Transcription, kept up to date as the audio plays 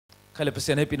khai le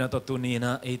pasien pina to tu ni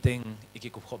na eiteng iki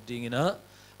ku khop ding ina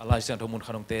alai sang thomun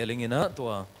khanong te ling ina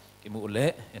tua ki mu le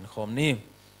en khom ni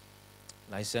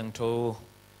lai sang tho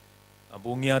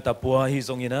bungia tapua hi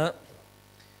zong ina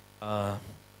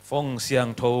phong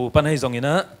siang tho pan hai zong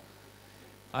ina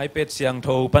iPad siang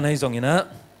tho pan hai zong ina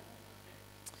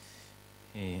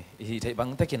hi thei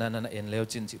bang te kina na en leo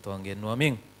chin chi tuang gen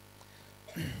nuaming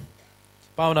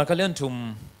pau na kalian thum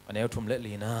aneu thum le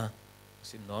li na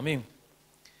sin nuaming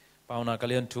pau na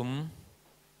kalian thum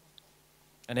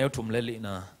aneu thum le li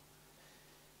na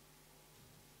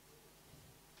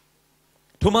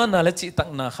thuma na le chi tak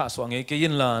na kha swang e ke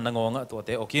yin la na ngonga to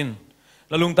te okin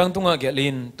la lung tang tunga ge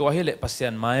lin to hi le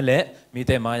pasien mai le mi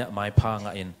te mai pha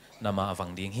nga in nama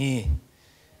awang ding hi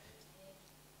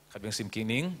khabeng sim king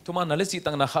ning thuma na le chi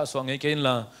tak na kha swang e ke yin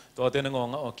la to te na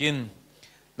ngonga okin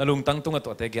na lung tang tunga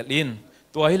to te ge lin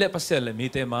to hi le pasien le mi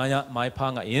te mai pha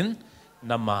nga in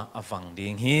nama awang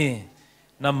ding hi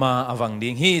nama awang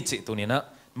ding hi chi tunina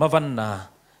mavan na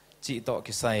chi to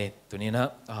ki sai tunina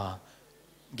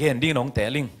gen ding nong te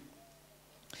ling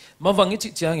mawang chi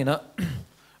chiang ina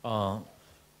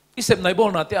isep nai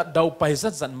bol na te dau pai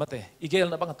zat zan mate igel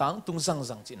na bang tang tung zang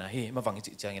zang chi na hi mawang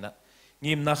chi chiang ina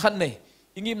ngim na khat nei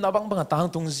ingim na bang tang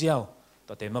tung ziaw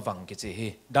to te mawang ki chi hi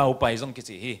dau pai zong ki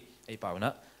chi hi ai pau na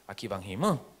aki bang hi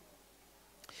ma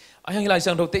ayang hilai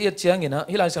sang do te yet chiang ina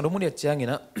hilai sang do mun yet chiang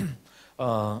ina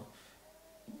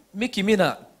mi kimina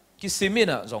ki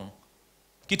simina zong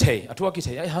ki thei athua ki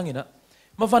thei ai hangina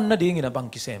mavan na ding ina bang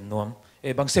kisem nuam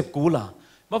bang sep kula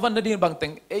mavan na ding bang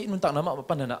teng nun tak nama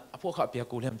pan na apho kha pia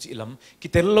kulem chi lam ki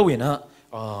tel lo ina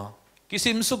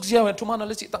kisim suk zia wa thuma na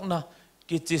le chi tak na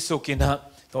ki chi sukina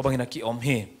to bang ina ki om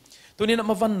he tunin na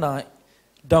mavan na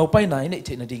dau pai nai nei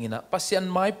the na ding ina pasian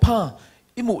mai pha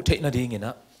imu the na ding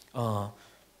ina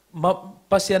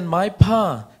pasian mai pha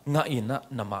nga ina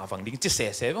nama wang ding chi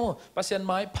se mo pasian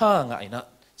mai pha nga ina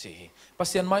chi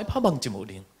pasian mai pha bang chi mu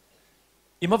ding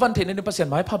ima van the ne pasien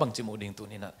mai pha bang chi mu ding tu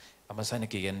ni na ama sai na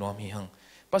ki gen nom hi hang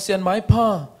pasien mai pha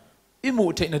imu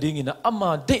the na ding ina ama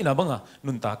de na banga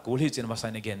nun ta kul hi chin ma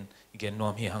sai na gen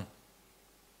nom hi hang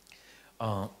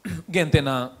gen te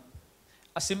na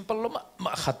a simple lo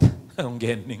ma khat ong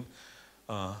gen ning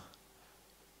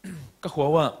ka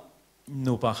khwa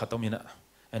nu pa khatomina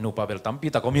nu pa bel tampi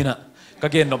ta komina ka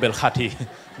gen nobel khati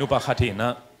nu pa khati na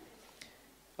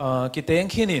ki teng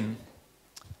khinin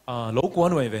lo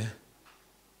kwan wei ve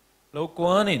lo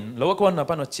kwan na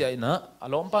pano chai na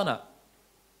alom pa na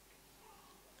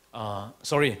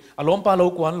sorry alom pa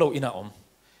lo kwan lo ina om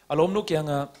alom nu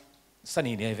kyang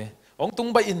sani ni ve ong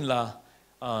tung ba in la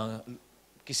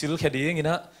kisil khedi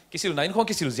ngina kisil nain khong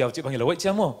kisil jiao chi bang lo wai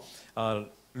chamo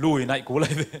lui nai ku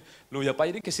lai ve lui ya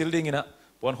pai di kisil ding ina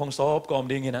pon khong sop kom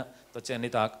ding ina to chen ni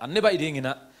tak an ne bai ding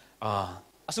ina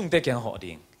asung te kyang ho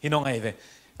ding hinong ai ve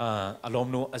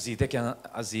alom nu azi te kyang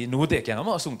azi nu te kyang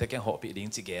ama asung te kyang ho pi ding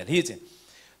chi gel hi che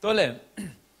to le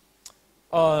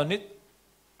ni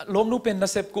lom nu pen na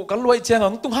sep ku kan loi chang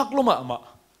ang tung hak loma ma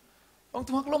ong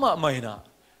tung hak loma mai na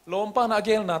lom pa na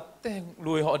gel na te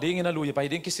lui ho ding ina lui pai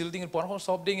ding kisil ding pon ho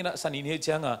sop ding ina sani ni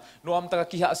chang nuam ta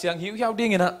ki ha siang hiu hiu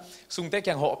ding ina sung te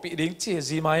kyang ho pi ding chi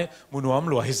zi mai mu nuam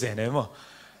lo hi ze ne mo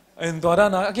en to da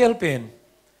na gel pen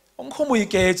ong khomui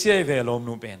ke che ve lom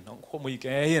nu pen ong khomui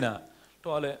ke hi na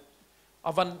to le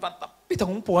avan van tap pi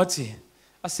thong po chi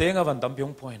a seng avan tam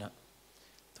pyong poi na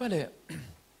to le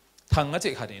thang a che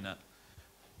khadi na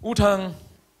u thang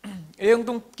eong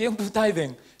tung keong tu tai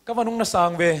veng ka vanung na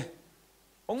sang ve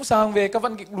ong sang ve ka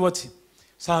van ki lua chi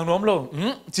sang nom lo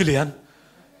chi lian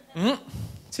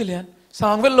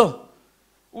sang vel lo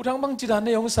u thang bang chi dan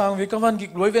ne ong sang ve ka van ki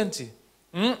loi ven chi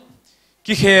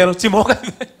ki khel chi mo ka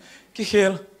ki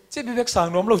khel che bi vek sang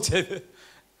nom lo che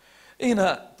ina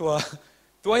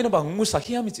ตัวไอ้น่ะบังงูสัก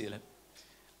ขี้มิจิเลย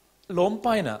ล้มไป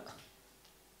น่ะ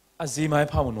อาจีไม่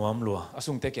พามันวมลัวอา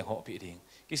สุงเตะเกี่ยงหอบปีดิ่ง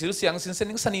กิสิลเสียงสินเส้น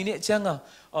นิ่งสันนี่เนี่ยเจ้าง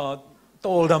โต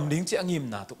ดำดิ่งเจ้างิม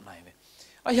นาตุกไหนเว้ย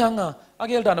ไอ้ยังอาเ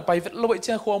กลดานไปเวทลอยเ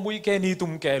จ้าขวามุยแกนี่ตุ่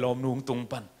มแกล้อมนุงตุ่ม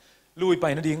ปันลุยไป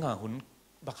น่ะดิ่งหุ่น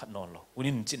บักขัดนอนหรอหุ่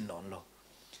นจินนอนหรอ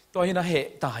ตัวไอ้น่ะเห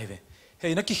ตายเว้ยเฮ้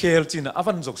ยน่ะกิเคลจินน่ะอา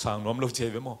วันจกสางนวมลัวเจ้า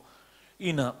เว้ยมั้งอี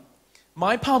น่ะไม้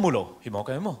พามุโลหิมอก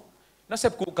กันมั้งน่าเส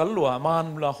พกูกันลัวมัน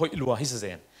ลัวหอยลัวฮิสเซ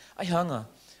นไอ้ฮัง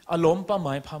อารมณ์ป้าไ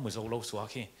ม้พามือจกโลกสวา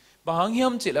คีบางเฮีย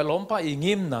มจิตอารมณ์ป้าอี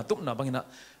งิมนะตุบนะบางนะ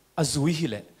อาจุยฮิ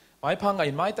เลไม้พังไอ้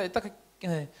ไม้แต่ตะ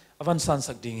อวันสัน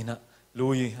สักดิ่งนะลุ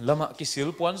ยละมากิสิล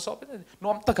ปวนสอบน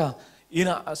วมตะกะอี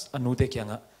น่ะอนุเตกีย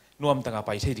งะนวมตะกะไป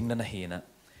ใช่ดิ่งนั่นนะเฮนะ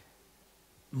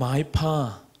ไม้พา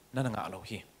นั่นงะเรา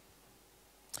ฮี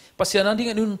ปัสยานันดิ่ง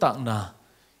นุ่นตักนะ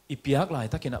อีเปียกหลาย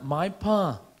ตะกินะไม้พา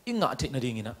อีงะเทนะ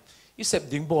ดิ่งนะอีเสพ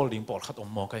ดิ่งบอลดิ่งปอดขัดอม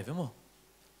มอไก่เว้ยมั้ง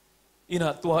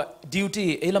ina tua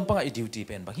duty elam panga I duty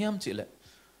pen bang hiam chi le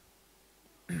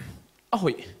a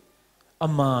hoi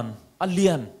aman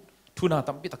alian thuna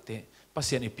tampi takte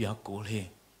pasien ipia kul he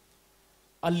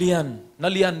alian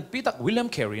nalian pitak William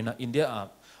Carey na India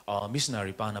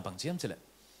missionary pa na bang chiam chile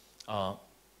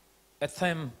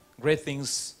attempt great things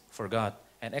for God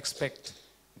and expect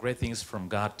great things from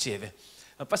God cheve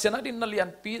pasien adin nalian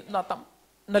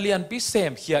pi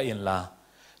sem hia in la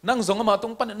nang zong ma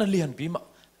tung pan nalian pi ma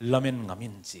lamen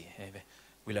ngamin chi heve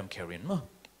William Carey ma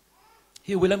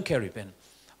hi William Carey pen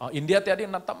India te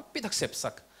adin na tampi tak sep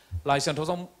sak lai sian tho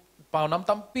som pau nam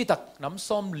tampi tak nam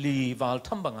som li wal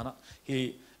tham bangana hi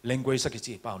language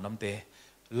sakichi pau nam te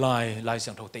lai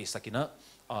sian tho te sakina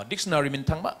dictionary min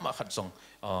thang ma khat song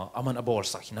aman abol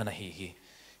sakina na hi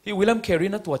William Carey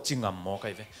na tua chingam mo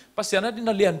kai ve pasiana din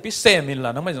na lian pi semin la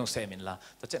nang mai jong semin la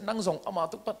ta che nang jong ama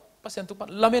tu pat pasian tu pat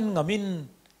lamen ngamin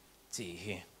chi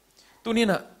hi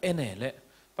tunina ene le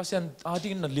pasian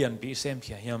adin na lian pi sem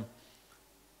phia hiam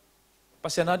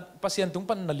pasian tung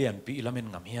pan na lian pi lamen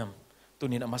ngam hiam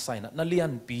tunina masai na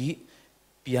lian pi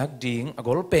piak ding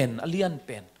agol pen alian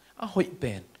pen a hoi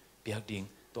pen piak ding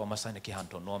to masai na ki han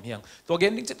to nom hiang to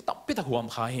gen ding che tam pi ta huam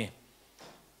kha hi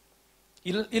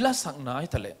ila sang na ai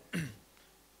thale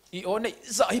I o nei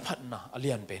zai phat na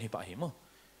alian pen hi pa hi mo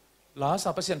la sa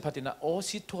pasian phatina o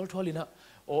si thol ina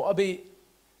o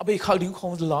abe khal ding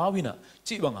khong la wina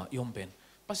chi banga yom pen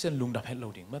pasian lung da phet lo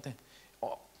ding ma te o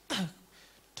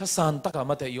ถ้าสานตัก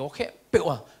มาแต่ยกแค่เป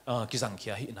ว่ากิสังเขี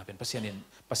ยหินะเป็น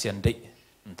pasienเด็ก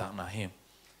ต่างนะเฮ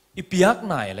อีพิยัก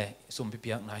นายเลยสมพิ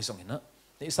ยักนายส่งเห็นนะ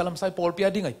แต่อิสลามใส่ปอลพิยั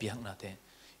กดิ้งไอพิยักนาเต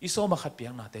อิโซมาขัดพิ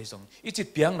ยักนาเตส่งอิจิต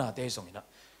พิยักนาเตส่งเห็นนะ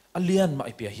อัลเลียนมาไอ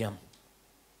พิยักยาม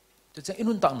จะอิ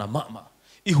นุนต่างนะมา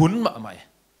อิหุนมา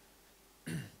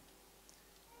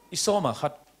อิโซมาขั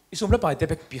ดอิสมเลไปเต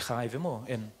เป็กพิขายเวโมเ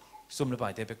อ็นสมเลไป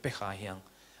เตเป็กพิขายยัง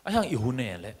ไอยังอิหุนเนี่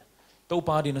ยแหละตัวป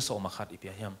าดินโซมาขัดไอพิ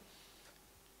ยักยาม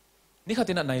นี่ขัด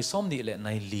ที่นั่นในซ้อมนี่แหละใน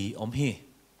ลีอมฮี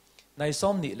ในซ้อ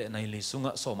มนี่แหละในลีสุง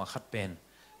ะโซมาขัดเป็น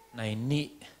ในนี่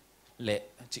แหละ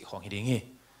จิของฮิดิงฮี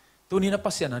ตัวนี้นะ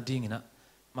ปัสยานาดิ่งนะ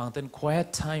มังเต็น quiet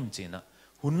time จีนะ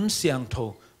หุ่นเสียงโท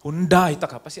หุ่นได้ตะ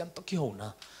กะปัสยานตะกี้หัวนะ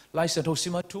ไล่เสียงโทสิ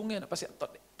มาทุ่งเงี้ยนะปัสยาน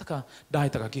ตะกะได้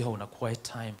ตะกะกี้หัวนะ quiet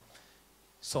time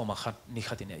โซมาขัดนี่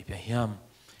ขัดที่เนี่ยอีพยาม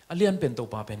อเลียนเป็นตัว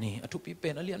ปาเป็นนี่อทุปีเป็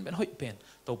นอเลียนเป็นห้อยเป็น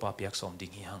ตัวปาเปียกซ้อมดิ่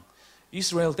งฮีฮังอิส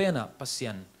ราเอลเต้นะปัสย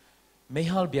านไม่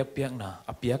ฮัลเบียกเปียกนะ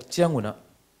อเปียกเจียงอุนะ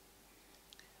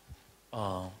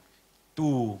ตู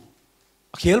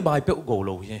เขียลบายเปียกโกโ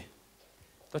ลเย่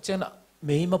ก็เจ้านะไ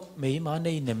ม่มาใน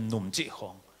เนมหนุ่มจิขอ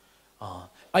ง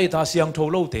ไอ้ตาเสียงโท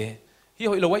โลเตะที่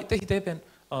เราไว้เตะเป็น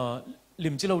ลิ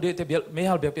มจิโลเดเตะเบียไม่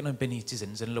ฮัลเบียกเป็นอันเป็นนี่จิเ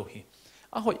ซนโลฮี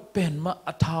หอยเป็นมา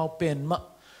เท้าเป็นมา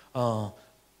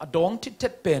ดองทิเท็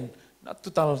ดเป็นนัตุ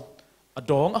ตัล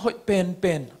ดองหอยเป็น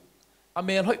อเม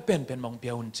ริกาหอยเป็นมองเปี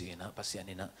ยวหุ่นจีนะภาษา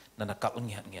นี่นะนั่นนักกัลเ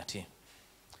งียที่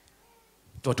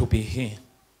ตัวทุบีฮี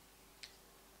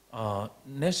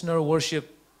National Worship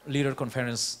Leader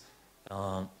Conference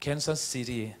Kansas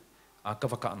City ก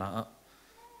วกะนะ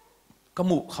ก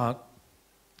มุขัก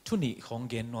ทุนีของ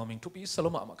เกณฑ์นอมิงทุบีสโล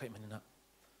มามาใครมันนะ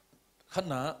ข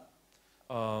ณะ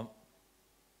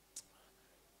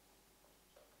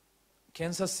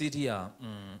Kansas City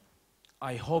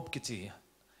I hope กิจ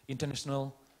International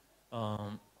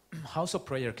House of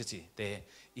Prayer กิจแต่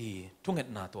ทุ่งเงิน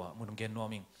นาตัวมุนเกณฑ์นอ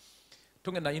มิงทุ่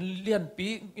งเงินนาอินเลียนปี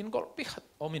อินก็ปีขัด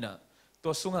อมินะตั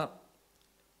วสุงะ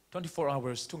24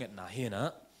 hours ทุ่งเงินนาเฮนะ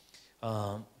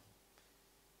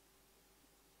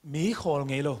มีขอ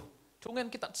ไงโลทุ่งเงิน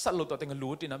กิตัดสัตว์โลตัวเต็ง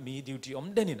รู้ที่นะมีดิวตี้อม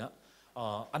เดนินะ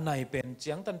อันไหนเป็นเจี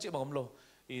ยงตันเจ็บบอกผมโล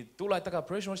ตุลายตะกับ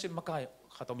Praise Worship มาไกล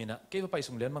ขัดอมินะเกี่ยวไป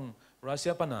ส่งเรียนมังรัสเซี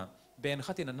ยปะนะเบน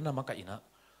ขัดที่นั่นน่ะมาไกลนะ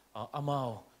อามาว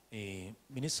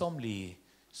มินิซอมลี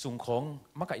สุงของ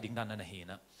มักไก่ดิ่งดันนั่นเอง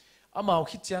นะอามา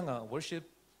คิดจังworship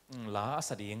ลา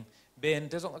สัดิงเบน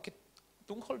แต่ส่งคิด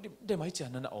ตุ้งเขาได้ไหมจัน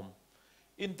นั่นอม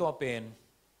อินตัวเป็น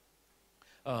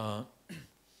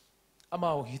อามา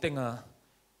ฮิตง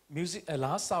มิวสิกล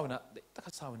าสาวนะตะ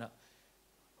กัดสาวนะ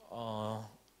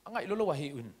ไงรู้ว่าฮิ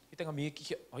อุ่นฮิตงมีกี่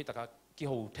ฮิตะกักี่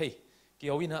หัวเทกี่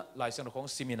หัววินะลายเส้นของ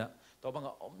ซิมินะตัวบาง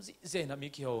อมสิเจนะมี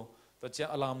กี่หัวตัวเจ้า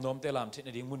อารามโน้มเตลามที่ใน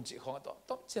ดิ่งมุนจิของตัว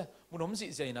เจ้ามุนอมสิ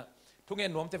เจนะทุกเงิ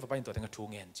นโน้มเตฟไปตัวทั้งทุก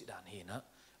เงินจิดานเฮนะ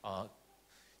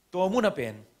ตัวมุนเป็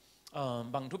น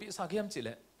บางทุบิสักยามจิเ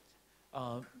ลย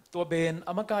ตัวเบนอ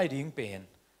ามาไกดิ่งเป็น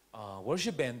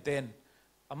worship เบนเต้น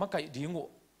อามาไกดิ่ง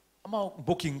อามา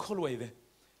booking เขารวยเว้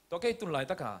ตัวแกตุนไหล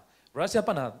ตะการัสเซียป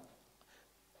ะนะ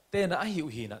เต้นอาหิว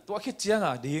หินะตัวคิดเจียง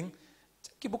ดิ่ง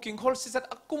กี่ booking เขาสิสัต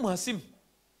อักกุมาซิม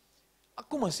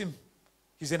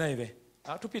ฮิเซนัยเว้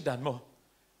ทุบิดันโม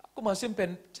อักกุมาซิมเป็น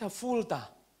จะ full ตา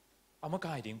อามาก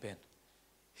ายดิ่งเป็น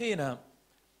เฮีนะ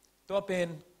ตัวเป็น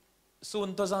ส่วน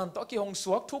ตัวจานตัวกี่หงส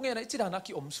วกทุกเงี้ยนะจิดานัก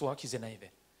กี่อมสวกกี่เจนไอเว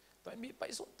ตัวมีไป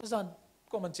ส่วนตัวจาน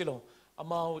ก็มันจิโลอา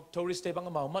มาทัวริสต์เตบัง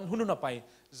อามามันหุ่นน่ะไป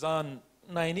จาน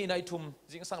ในนี่ในทุ่ม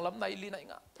จิงสังลำในลีใน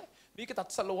งามีกระตัด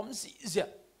สลวมสีเสีย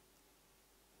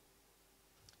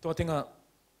ตัวที่งะ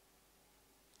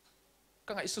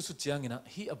ก็ไงสุดๆเจียงงี้นะ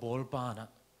ฮีอบอลปานะ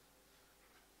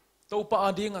ตัวปา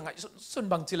ดีงะไงส่วน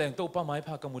บางจิเลงตัวปาไม้พ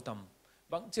ากมุตัม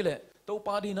บางจิเลตัวป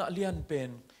าดีนะเลียนเป็น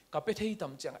กับเป็ดให้ตั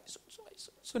มเจียงไง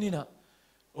ส่วนนี้นะ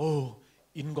โอ้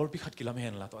อินกอลพิขัดกิลามเห็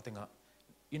นละตัวที่งะ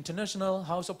International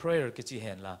House of Prayer กิจเ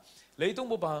ห็นละเลยต้อง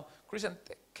บอกว่าคริสเตียน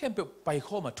เข้มไป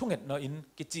ข้อมาทุ่งเห็ดเนาะอิน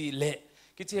กิจเละ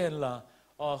กิจเห็นละ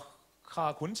ข้า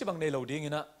ขุนชิบังในเหล่าดี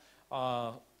งี้นะ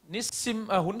นิสิม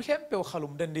หุ่นเข้มเปียวขลุ่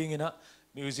มเด่นดีงี้นะ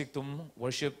มิวสิกตุ้ม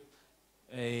worship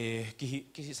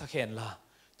กิสักเห็นละ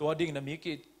ตัวดิ่งนะมี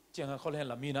กิเจียงเขาเห็น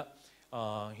ละมีนะ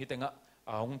ฮิตเตงะ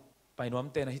ไปน้อม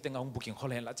เตนะฮิตเตงะบุกิงเขา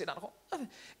เห็นละเจนันเขา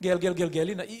เกล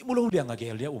นะอีมุลงเลียงเก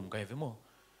ลเลียกันไปมั้ง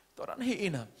ตัวนั้นฮิ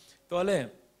นะตัวเล่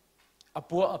อ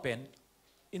ปัวเป็น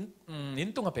อิน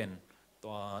ตุงเป็นตั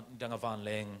วดังวันแร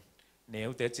งเนื้อ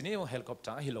แต่จีนี่เฮลิคอปเต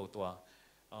อร์ฮิโลตัว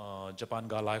ญี่ปุ่น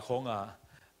ก็หลายของ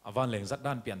วันแรงจัด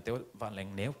ด้านเปลี่ยนเตววันแรง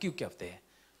เนื้อคิวเก็บเต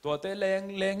ตัวเตแรง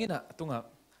นี่นะตุง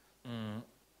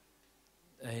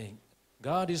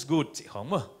God is good จิของ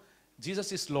มั้ง Jesus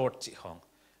is Lord จิของ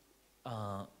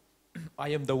I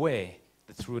am the way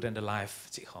the truth and the life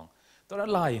จิของตัวนั้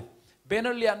นลายเบน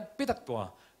เลียนพิทักตัว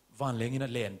วันแรงนี่น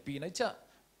ะเลียนปีนั้นจะ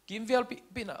กินเวล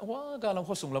ปีนะว่ากาลัง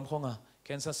ข้อส่งลำของ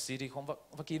Kansas City ของ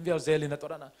ว่ากินเวลเซลินะตัว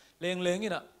นั้นนะเลียง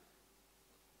นี่นะ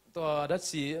ตัวดัช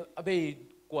สีอเบย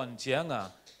กวนเจียง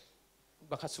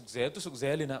บักขัดสุกเซตุสุกเซ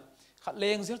ลินะขัดเลี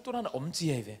ยงเซลตัวนั้นอมเจี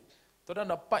ยเวตัวนั้น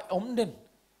ไปอมเด่น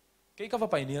เกี่ยวกับ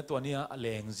ไปเนี่ยตัวนี้เ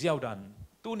ลียงเจียวดัน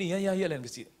ตัวนี้ยังเลียง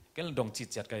กี่กันดงจิต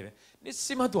จัดกันเวนี่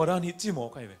สิมาตัวนั้นนี่จิโม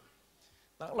กันเว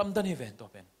นักลำดันนี่เวตัว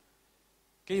เป็น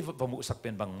เกี่ยวกับมุสักเป็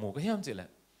นบางมุก็ยังจิแหละ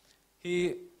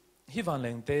ฮีวันเลี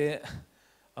ยงเต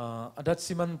อดัช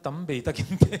สิมันตั้มเบยตะกิ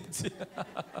นเตจิ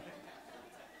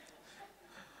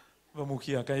ว่ามุ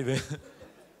ขียกันเว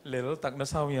เลวตักน่า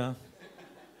เศร้าเนี่ย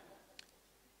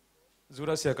จู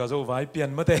ราเสียกับโจวายเปลี่ยน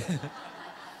มาเต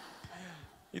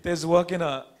อีเตจัวกิน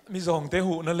ะมีสองเต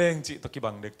หูนั่นเลงจิตะกี้บั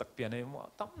งเด็กตักเปลี่ยนไอ้ว่า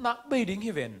ตั้มนักเบยดิ้ง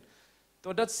ฮิเวนตั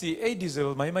วดัชสีไอ้ดีเซล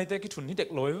ไม่เตกิชุนนี่เด็ก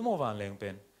ลอยไม่มาวันเลงเป็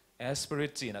นแอสปิริ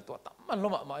ตจีนะตัวตั้มมันล้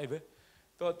มมาไอ้เว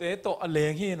ตัวเตตัวเล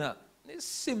งฮีน่ะนี่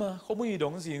สิมาเขาไม่ดอ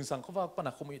งสิงสังเขาว่าป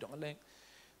นักเขาไม่ดองเลง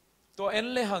ตัวเอ็น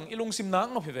เลหังอีลุงซิมนัง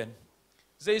นอพิเวน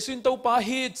เจสุนตัวป้า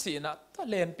ฮีดสินะถ้า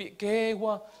เลนปีเกว่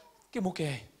ากิมุเก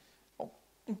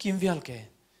กิมเวลเก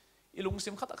อีลุงซิ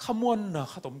มขัดขมวนนะ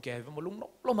ขัดตมเกว่ามาลุงน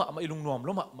กล้มมาอีลุงนวม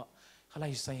ล้มมาขลา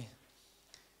ยใส่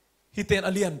ฮิเตน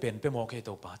อเลียนเป็นไปมอเก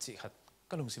ตัวป้าสิขัด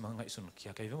ก็ลุงซิมไงสุนเขี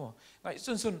ยเกว่ามั้งไง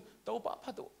สุนตัวป้าพั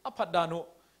ดตัวอภัดดานุ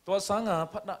ตัวสัง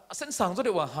พัดนะเส้นสังจะเ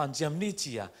รียกว่าหันเจียมนี่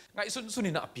จีอ่ะไงสุน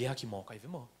นี่นะเปียกิมอเกว่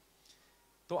ามั้ง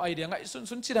ตัวไอเดียไง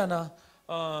สุนจีดานะ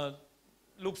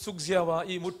ลูกสุกเสียว่า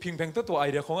อีมุดพิงแพงตัวไอ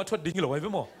เดียของอัฐดิ่งหลอยไป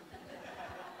หมด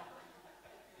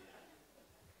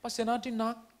ภาษาหน้าที่นั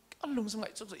กอันลุงสมัย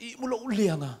สุดอีมุลเลี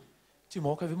ยงอ่ะที่หม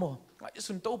อเคยไปหมดไง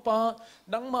สุนโตป้า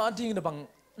ดังมาดิ่งนะบาง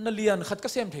นัเลียนขัดกระ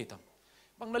เซมเทียม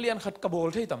บางนัเลียนขัดกระโบล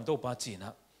เทียมโตป้าจีน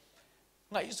ะ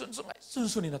ไง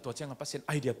สุนนี่นะตัวเจ้าภาษาไ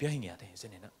อเดียเปียหิงเงี้ยเท่เช่น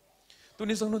นี้นะตัว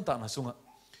นี้สังนุ่นต่างนะสุงอ่ะ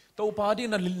โตป้าดิ่ง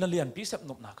นัเลียนปีเสพ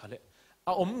นบนาคาเลยอ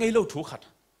าอมไงเราถูกขัด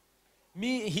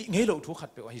มีหิไงเราถูกขัด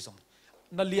ไปว่าฮิซง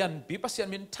นัเลียนปีภาษา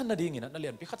มินท่านนาดีงี้นะนัเลี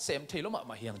ยนปีขัดเซมเทล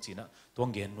มาเฮียงจีนะตัว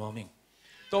เงินนัวมิง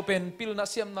ตัวเป็นปิลนา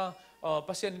เซียมนะภ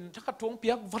าษาถ้าขัดทวงเปี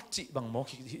ยกวัดจีบางหมอ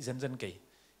ขี้เซนเซนเกย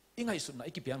อีไงสุดนะ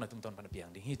อีกเปียงนะตุ้มตอนปันเปียง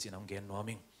ดิ่งฮิจีนะเงินนัว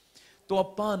มิงตัว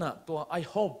ป้านะตัว I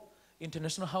hope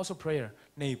International House of Prayer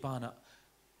ในป้านะ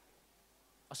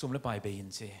อสมเลไปเบยิน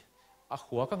เจ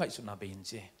หัวก็ไงสุดนะเบยินเ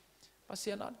จภาษ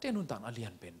านะเตนุนต่างอาเลีย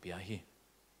นเป็นเปียฮี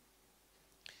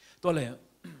ตัวเลย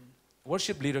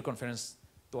Worship Leader Conference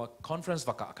ตัว conference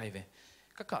วักกะใครเว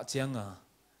ก็กะเจียง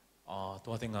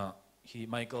ตัวที่งฮี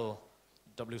ไมเคิล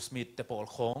W. Smith เตปอล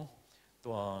คง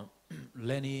ตัว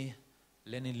Lenny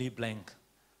Lee Blank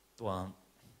ตัว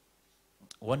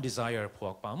One Desire พว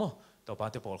กป้าโมตัวป้า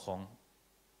เตปอลคง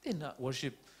ที่น่ะ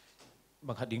worship บ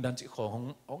างขัดดิ่งดันจิขอ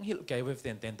งฮิลแกเวฟเ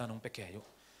ต้นตานงเปแกอยู่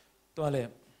ตัวเลย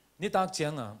นี่ตากเจีย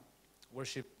ง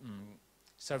worship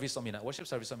service อมินะ worship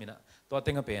service อมินะตัวเ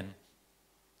ต็งก็เป็น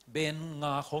เบนง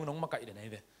าของน้องมาไก่เดนไอ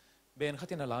เวเบนขัด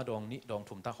ที่นาลาดองนี่ดอง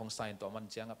ถุมตาของไซน์ตัวมัน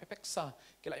เจียงเป๊กซ่า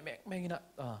เกลัยแม่งี้นะ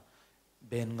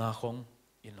เบนงาของ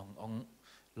อินอง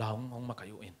ลาวของมาไก่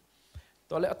อยู่อิน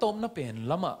ตัวเลยอะตอมน่ะเป็น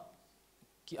ละมะ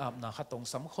กี่อาบนาขัดตรง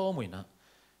สำข้อมือนะ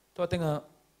ตัวเต็ง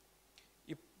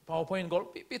อี PowerPoint ก็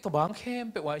ปีตัวบางเข้ม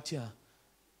ไปไว้เชีย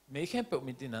mấy khem bẹo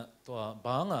mình tin à tua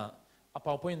bang à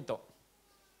apao point to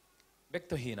back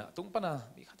to hina tung pana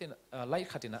mi khatin light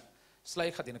khatina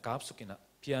slide khatina kap sukina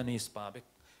pianist pa back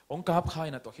ong kap khai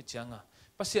na to khichanga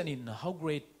pasian in how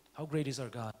great is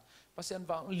our God pasian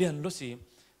wang lian lo si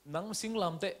nang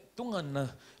singlam te tungan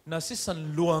na sisan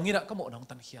luangina kamo nang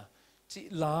tan khia chi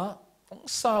la ong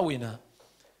sawina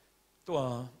tua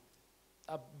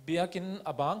biakin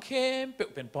abang khem pe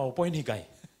pen powerpoint hi gai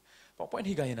powerpoint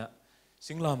hi gai na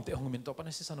singlam te hong min to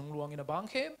pana sisan ong luangina bang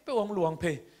khem pe ong luang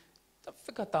pe ta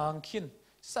fika tang khin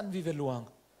san vi ve luang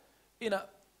ina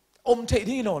thei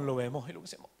thi non lo we mo hi lu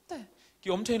se mo te ki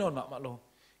thei non ma lo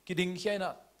ki ding khia na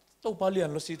to pa lian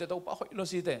lo si te to pa hoi lo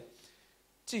si te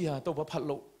chi ha to pa phat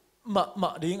lo ma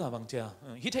ding a bang cha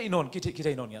hi thei non ki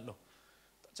thei non yan lo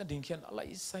cha ding khian alai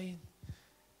sai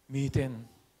mi ten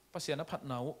pasian na phat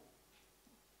nau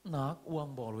nak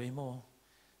uang bol we mo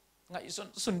ngai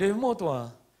sun de mo to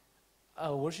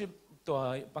worship to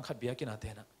bang khat bia kina te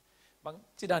na bang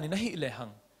chidani na hi le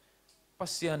hang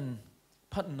pasian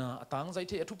phat na atang zai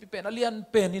the thu pi pen alian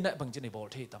pen ni na bang chini bol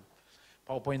the tam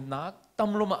powerpoint nak tam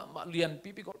lo ma lian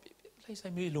pi gol pi lai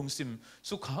sai mi lung sim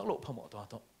su khak lo phamo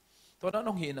to da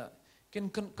nong hi na ken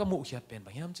kamu khiat pen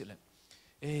bang yam chile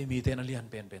mi ten alian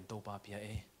pen to pa pia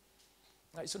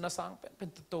ngai sun na sang pen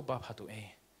to ba phatu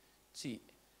chi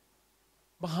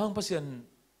bahang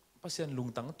pasian lung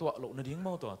tang to lo na ding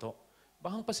mo to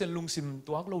bahang pasian lung sim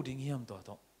tuak lo ding hiam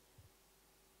to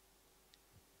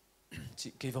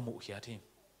chỉ kêu vào mũ khía thì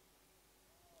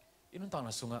inun tang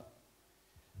là sunga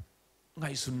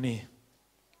ngày sun ni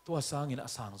tua sang ina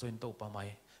sang rồi tàu pa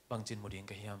mai bang chin moding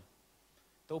cái hiam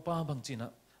tàu pa bang chin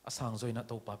a sang rồi na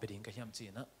tàu pa peding cái hiam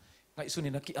chin na ngày sun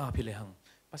ina ki a phile hang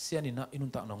pasian ina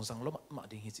inun tang nong sang lo ma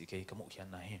ding hi chi ke ka mu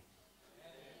khian nai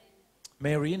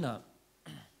Mary na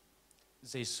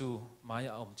Jesu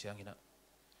maya om chiang ina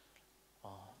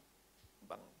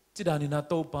bang chidani na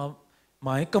tàu pa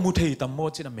mai kamu thei tam mo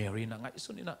china Mary na ngai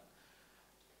sunina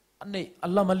anei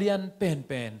allamalian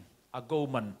pen ago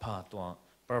man pha to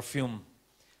perfume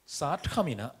sat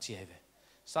khamina cheve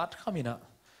sat khamina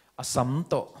asam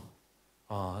to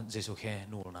Jesu khe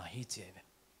nur na hi cheve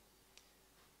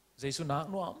Jesu na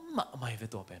no ma mai ve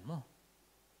to pen mo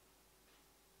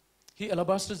hi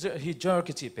alabaster hi jar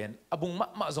ki chi pen abung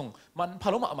ma zong man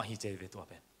phalo ma hi cheve to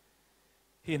pen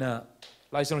hi na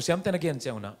lai song siam ten again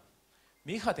cheuna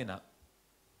mi khatina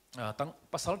tăng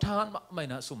pasal than mai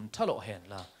na sum thalo hen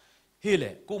la hi le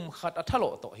kum khat a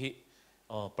thalo to hi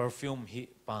perfume hi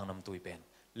pang nam tui pen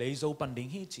leizo panding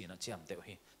hi chi na chiam te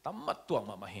hi tam mat tuang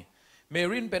ma hi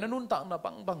Marin pen anun ta na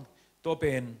bang to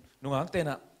pen nungang te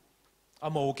na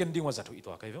amo ken ding wa zathu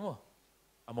itwa kai ve mo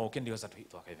amo ken ding wa zathu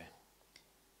itwa kai ve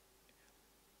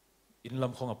in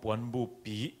lam khong a puan bu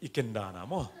pi iken da na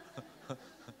mo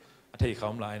thei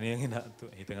kham lai ne ngina tu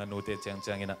hi tenga no te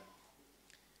chang ina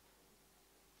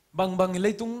bang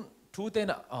lấy tung thu tên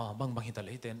bang hiện tại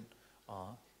lấy tên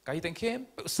cái tên khem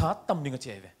sát tâm đi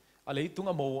ngay về lấy tung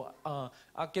màu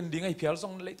ken đi ngay phía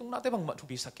dòng lấy tung nát tới bằng mặt thu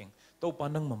bị sắc keng tàu pa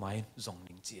nang mà mai dòng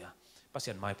đình chia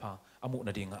pasien mai pa amu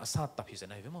na đi ngay sát tập hi thế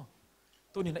này với mo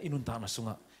tôi nên là inun ta na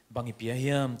sunga bangi pia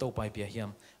hiam tàu pa pia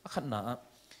hiam khát na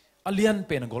alian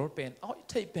pen gol pen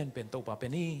thấy pen tàu pa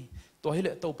pen ni tôi hay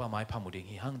lệ tàu pa mai pa mu ding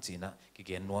hi hang chi na ki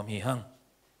gen nuam hi hang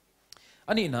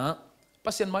ani na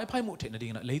pasien mai phai mu the na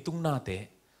ding na leitung na te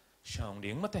shang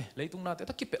ding ma te leitung na te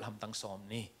ta kipel ham tang som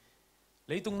ni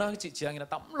leitung na chi chiang ina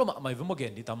tam lo ma mai vu mo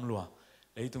gen di tam lo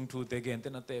leitung thu te gen te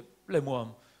na te le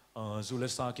muam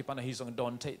zulesa ki pana hi song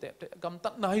don thei te gam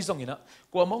tat na hi song ina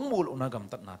kwa mong mul una gam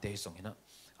tat na te hi song ina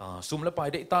sum la pai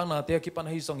de tang na te ki pana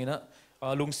hi song ina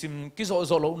lung sim ki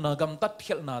zo lo na gam tat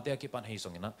khel na te ki pana hi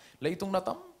song ina leitung na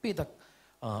tam pi tak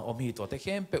om hi to te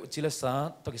khem pe chilesa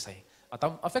to ki sai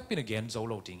atam affect pin again zo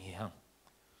lo ding hi hang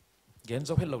gen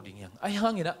zo hello ding yang ai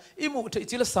hang ina imu thei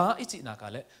chila sa ichi na ka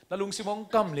le la lung simong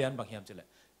kam lian bang hiam chile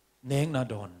neng na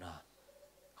don na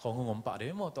khong ngom pa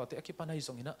de mo to te ki pan hai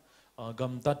song ina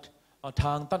gam tat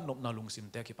thang tat nop na lung sim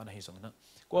te ki pan hai song ina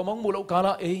ko mong mu lo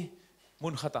kala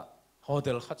mun khata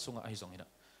hotel khat sunga ai song ina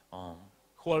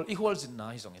hol jin na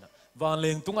hi song ina van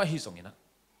leng tunga hi song ina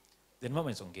den ma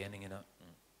mai song gen ina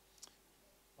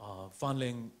van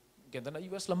leng gen ta na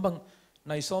US lambang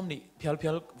nai som ni phial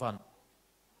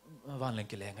van lên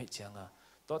cái leng hay chăng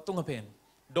to tung ở bên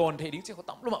đòn thấy đính chỉ có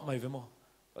tắm luôn mà mày với mò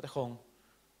có thể không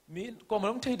mi có mà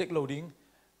không thấy được lầu đính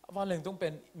van lên tung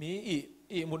bên mi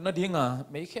một nó đính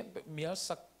mấy khép mi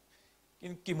sắc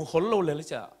kim một khốn lâu lên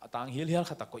chả tang hiel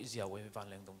khát tắc có gì vậy van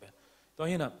lên tung bên to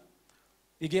hi nè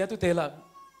ý tu tê là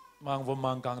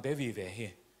mang càng tế vì về hi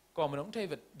có mà không thấy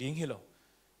vật đính hi lâu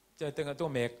chơi từng cáiตัว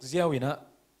เมกเจียวอีนะ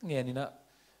เงี้ยนี่นะ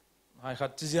hai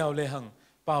khát จียวเลยhằng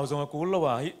เปล่าจงกูละ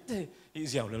ว่าฮิ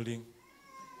เจียวเลลิง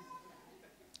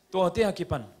ตัวเตี้ยกิ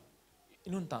ปันอิ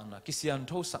นุนตานะกิเซียน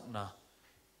ทูสักนะ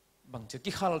บางเจ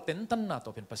กิขลเต็นตันนะตั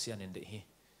วเป็นภาษาเนเดฮี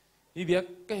อีเบียก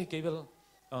เกเบล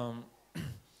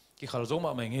กิขลโจม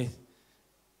าไม่งี้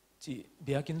จีเ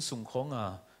บียกินสุงของ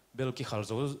เบลกิขลโ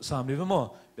จสามลิบมั้ง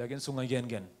เบียกินสุงเย็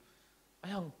นไอ้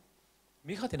ยัง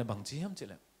มีข้าที่น่ะบางจีฮัมจิ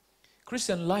เลยคริสเ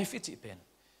ตียนไลฟ์อีเป็น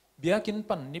เบียกิน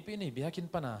ปันนี่ปีนี่เบียกิน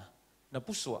ปันน่ะ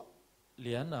ผู้สวะเ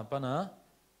ลียนน่ะปัน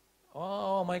อ๋อ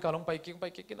ไม่กาลงไปกิ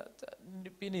นนะ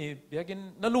ปีนี้เบียกิน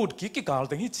น่าลูดกิกาลแ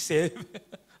ต่งฮิตเซฟ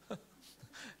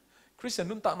คริสเตียน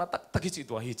นุ่นตาน่ะตักฮิจิ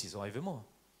ตัวฮิจิสวยเวม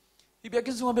อีเบีย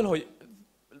กินสุงเบลหอย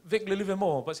เวกเลยเวม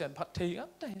ภาษาพัดเทียน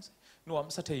แต่หน่วม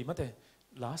สัตย์มาแต่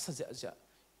ลาสัจจะ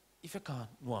อีเฟกัน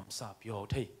หน่วมสาบยาว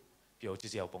เทียบยาวจี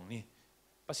เจียวปงนี่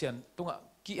ภาษาตุง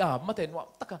กี่อาบมาแต่หน่วม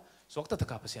ตักสวกตั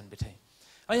กภาษาเบเทีย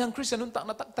ไอ้ยังคริสเตียนนุ่นตา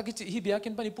น่ะตักฮิจิฮิเบียกิ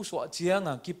นปันอีผู้สวะเจียง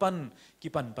กิปั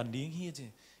นปันดิ้งฮิจิ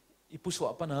อีผู้สวะ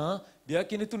ปนะเบีย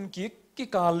กินตุนกิ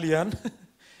กาเลียน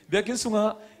เบียกินสุง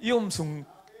ยมสุง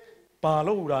ปาโล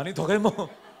รานี่ตัวใครมั้ง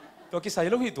ตัวกิใส่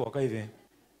โลหิตตัวใครเว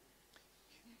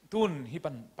ตุนฮิปั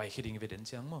นไปคิดดิ้งเวเดนเ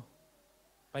ชียงมั้ง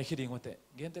ไปคิดดิ้งว่าแต่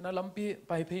เงี้ยแต่น่ะลำปีไ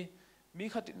ปเพมี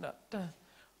ขัดน่ะแต่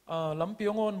ลำปี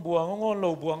งอนบวงโล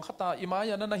บวงขัดตาอิมา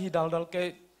ยานั่นน่ะฮิดาลเก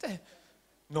แต่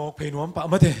นกเพนวมปะ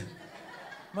มา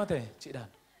แต่จีดัน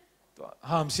ตัว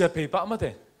หามเสียเพปะมาแต่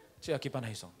เจ้ากิปันใ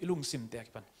ห้ส่งอีลุงซิมเตะ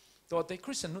กิปันตัวเตะค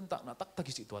ริสเตียนนุ่นตักน่ะตัก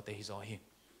กิจิตัวเตะฮิโซฮี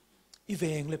อีเว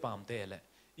งเลยปามเตะเลย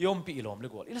ยอมปีลมเลย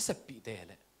กว่าอีละเสพปีเตะ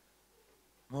เลย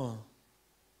มั้ง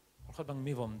เขาบัง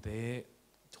มีวมเตะ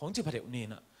ของจีพัดเดี๋ยวนี้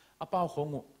น่ะอาเป้าของ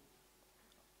งู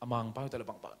อามังเป้าแต่ละ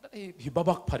บังปะได้ฮิบ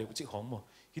บักพัดเดี๋ยวจีของมั้ง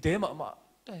ฮิเตะมา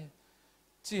ได้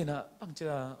จีน่ะบังจะ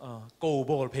โก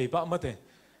บอลเพย์ปะมาเตะ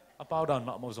อาเป้าดัน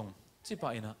มาส่งจีไป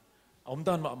น่ะอม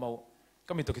ดันมา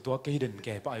ก็มีตัวกี่ตัวเกยเด่นแ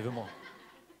ก่ไปไว้มั้ง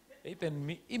ไอ้เป็น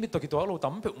มีตัวกี่ตัวเรา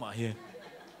ตั้มเปล่ามาเฮีย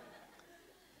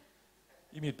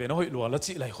อีมีเป็นน้อยหลวงแล้ว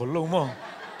จีไหลคนลงมั้ง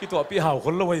กี่ตัวปีห่าวค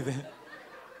นลงไปเลย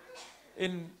เอ็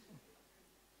น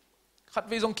ขัดไ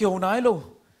ปตรงเขียวไหนลู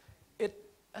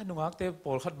นุ่งอักเตะป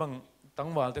อลขัดบังตั้ง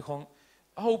วาลแต่ของ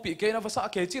เอาปีเกยนะภาษา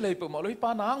เกจิเลยเปิดมาเลยป้า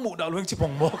นางหมูดาวเรื่องจิพ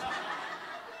งมก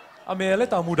อเมริก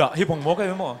าตาหมูดาฮิพงมกไอ้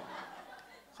มั้ง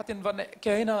ขัดเป็นวันเก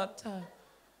ยนะ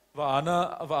ว่าน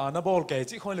ะบอลเก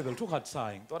จิคอยเลเวลทุกขัดสา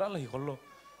ยตัวนั้นเลยคนโล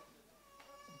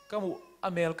ก็มูอ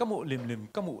เมริกามูลิม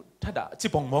ก็มูถ้าด่าจิ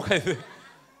พงมกไ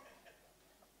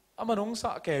อ้มันองศ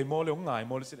าเกยโมเลยองง่ายโ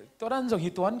มเลยสิตัวนั้นจะฮิ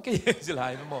ตวันเกยสิไร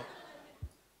มั้ง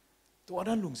ตัว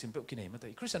นั้นลุงสิมเปกินไหนมาแต่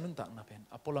คริสเตียนนุ่นต่างนะเป็น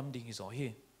อพอลัมดิ้งฮิโซฮี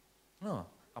เนาะ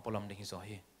อพอลัมดิ้งฮิโซ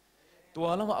ฮีตัว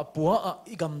แล้วว่าปัว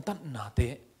อีกัมตันนาเต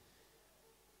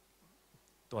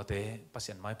ตัวเตภาษ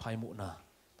าไม้พายมุนา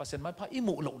ภาษาไม้พายอิ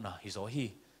มุโลนาฮิโซฮี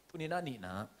ตัวนี้น่านี่น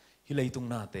ะฮิเลยตุง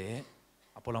นาเต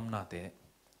อพอลัมนาเต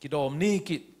กิดอมนี่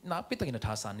กินาปิตกินท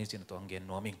าสานนี่สินตัวอังเกน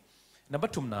นัวมิงนับ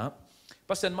ถุมนะภ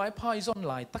าษาไม้พายซ้อน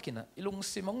ลายตักินะอิลุง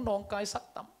สิมงนองกายสัก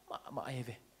ตั้มมาเอเว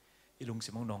อิลุงสิ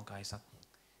มงนองกายสัก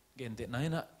เกณฑ์เด็ดไหน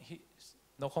นะ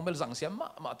เราคงไม่สั่งเสีย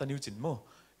มาตันนิวจินมั้ง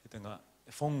แต่งะ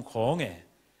ฟงของไง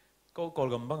ก็กอล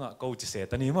กัมบังอ่ะก็จะเสีย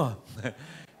ตันนี้มั้ง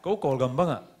ก็กอลกัมบัง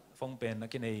อ่ะฟงเป็นนั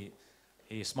กใน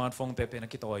สมาร์ทโฟนแต่เป็นนั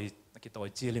กตัว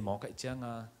จีเลยหมอกไอ้เจ้า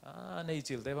ใน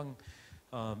จีเลยบัง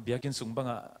เบียกินสูงบัง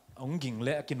อ่ะองกิ่งเล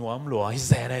ะกินหัวมหลัวให้แ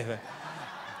ซ่ได้ไป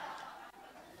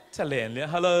เฉลี่ยเลย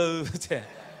ฮัลโหลเจ้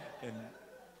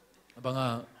บังอ่ะ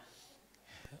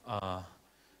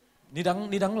นี่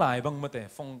ดังหลายบางมาแต่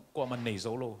ฟงกว่ามันหนีโซ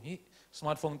โล่ฮีสม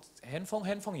าร์ทโฟนแฮนด์โฟ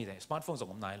นอีแต่สมาร์ทโฟนส่ง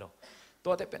ผมนายเราตั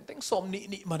วแต่เป็นเต็งสม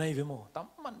นี่มาในเวโมตั้ม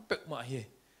มันเปิกมาเฮ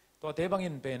ตัวแต่บาง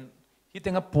ยินเป็นฮีเต็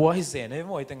งอ่ะปัวฮิเซนเวโ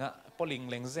มฮีเต็งอ่ะพอลิง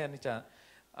เลงเซนนี่จะ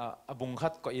บุงคั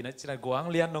ดก็อีนะจีน่ะกวาง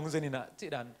เลียนน้องเซนี่นะจี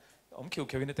ดันอมเขียว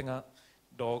นี่เต็งอ่ะ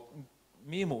ดอก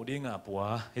มีหมูดิ้งอ่ะปัว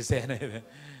ฮิเซนเลย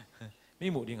มี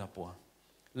หมูดิ้งอ่ะปัว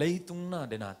เลยตุงหน้า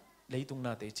เดน่ะเลยตุงหน้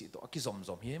าเตจิตัวกิส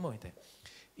มเฮียโมฮีเต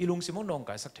อีลุงสิมงนอง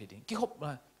กายสักทีดิกี่ขบล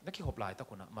ะนักกี่ขบลายตะ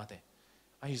กุนะมาแต่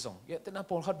ไอ้ส่งเยอะแต่น่า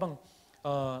ปอลขัดบัง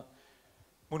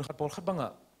มุนขัดปอลขัดบังอ่ะ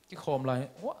กี่ขมลาย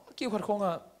วะกี่ขัดคงอ่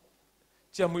ะ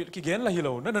เจ้ามือกี่เกณฑ์ละฮิโล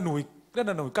นั่นน่ะหนุ่ย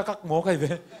กักหมอใครเ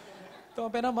ว้ตัว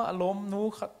เป็นน้ำมาล้มนู้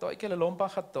ขัดตัวไอ้แกละล้มปะ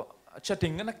ขัดตัวชัดถึ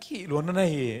งนั่นนักขี้ล้วนนั่นไง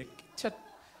ชัด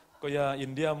ก็อย่าอิ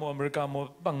นเดียโมอเมริกาโม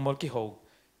บังโมกี่เข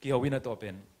าวินาตัวเป็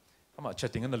นถ้ามาชัด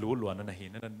ถึงนั่นน่ะล้วนนั่นไง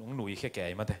นั่นน้องหนุ่ยแค่แก่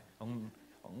มาแต่น้อง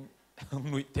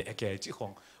หนุ่ยเตะแก่จีขอ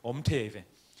งอมเทเว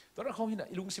ตอนนั้นเขาเห็น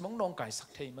ลุงสิมงนองไก่สัก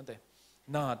เทมันแต่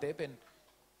หน้าเตะเป็น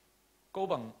ก็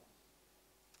บัง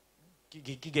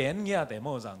กี่แกนเงี้ยแต่เ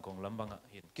มื่อสั่งของลำบังอ่ะ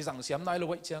เห็นกี่สั่งเสียมนายเรา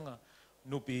ไว้เชียงอ่ะ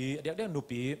นูปีเดี๋ยวนู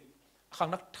ปีขั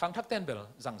งทักเต้นเปล่า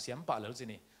สั่งเสียมปะแล้วสิ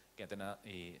นี่แกแต่นะ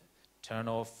turn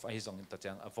off ไอ้ส่งตัด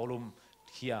จังวอลลุ่ม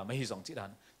เฮียไม่ให้ส่งจีดั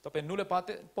นต่อเป็นนู่นเลยปาเต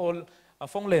ปอล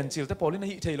ฟงเลนจิลแต่พอลิน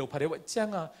หิเทโลพาเดวเจ้าง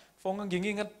อ่ะฟงกิง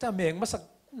งิงแต่เมงมาสัก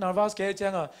นาวาสแกเจ้า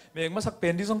งอ่ะเมงมาสักเป็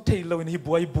นที่ต้องเทโลอินหิบ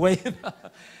วยบวย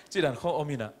จีดันเขาอ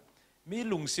มินะมี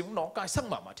ลุงสิงน้องกายสัง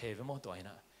มาเทไปหมดตัว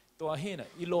นะตัวเฮน่ะ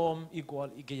อีลมอีกวล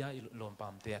อีเกียอีลมปา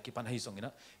มเตะกิปันให้ส่งน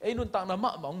ะไอ้นุ่นต่างน้ำม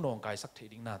ะมองน้องกายสักเท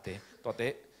ดิ้งนาเตะตัวเต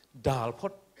ะดาลพ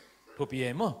ดทุบเยี่ย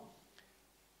ม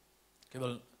ก็แบ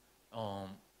บ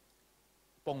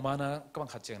ปงมานะก็บัง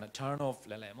คับเจงนะ turn off แ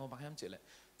หละมั้งบางแห่งเจเลย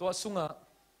ตัวสุงอ่ะ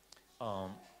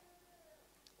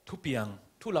ทุบเปียง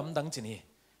ทุลำดังจีนี่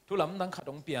ทุลำดังขัด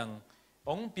องเปีย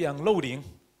งโลดิ้ง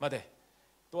มาเตะ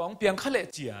ตัวองเปียงขั้นเละ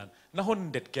จีนน่าหุ่น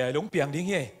เด็ดแก่ลงเปียงดิ้ง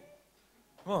เย่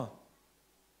มั้ง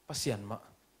ภาษาอันมา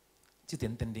จีเ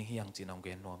ต็นดิ้งเฮียงจีนองเก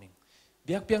นนัวมิงเ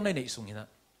บียกเปียงในในสุงนี่นะ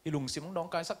อีลุงสิมน้อง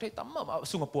กายสักเทตั้มมา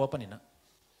สุงกับปัวปนินะ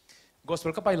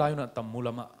Gospel ก็ไปไลน์นะตัมมูล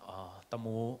ะมาตัม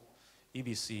มู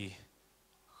EBC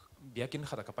เบียกิน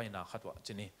ขัดกับไปนะขัดว่า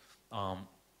จีนี่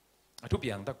ทุบอ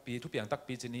ย่างตัก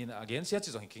ปีจีนี่นะ again เสียจี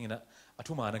จงกินนะ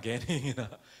ทุมานะ again นี่นะ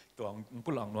ตัว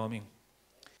ปุ่นหลังนัวมิง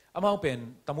อามาเป็น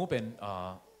ตัมมูเป็น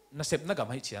น่าเสพน่ากับไ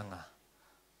ม่เชียง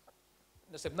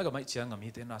น่าเสพน่ากับไม่เชียงมี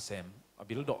แต่น่าเสพ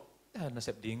บิลดน่าเส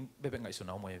พดิ้งเบบไงสุ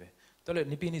นัขมวยเบตอนแรก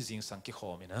นี่ปีนี้จิงสังกิขอ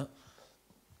มีนะ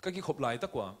ก็กิขบไหลตะ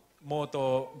กว่าโม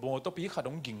โตปีขัด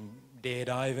องกิ่งเดไ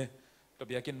ด้เว้ยตัวเ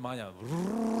บียกินมาอย่าง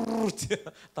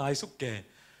ตายสุกแก่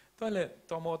ตัวเลย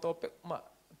ตัวโมโตเป็กมา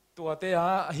ตัวเตะ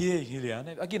เฮียเหลียเ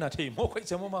นี่ยอากินอาทีโมกไอ้เ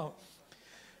จ้าโมมา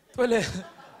ตัวเลย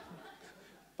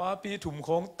ป้าปีถุ่มข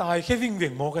องตายแค่วิ่ง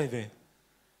โมกไอ้เว้ย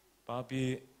ป้าปี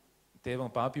เตะบาง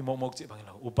ป้าปีโมกจีบางเ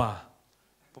ราอุปา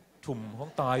ถุ่มของ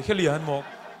ตายแค่เหลียนโมก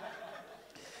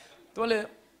ตัวเลย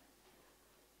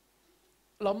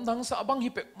ลำดังสะบังฮิ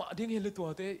เปกมาดิ้งเฮลิตัว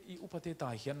เตอีอุปเทตา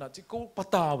ยเขียนนะจิกูปะ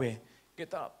ตาเวเก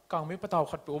ตากางไม่ปะตา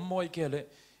ขัดไปอมมอยเกเลย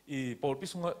อีปอดพิ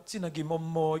สุงจินากิมอม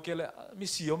มอยเกเลยมี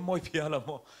สีอมมอยเพียละโม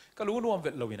ก็รู้นวมเว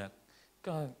ทเราวินะ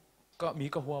ก็มี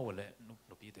ก็หัวเลย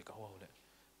นุปีเตก็หัวเลย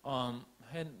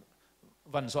เห็น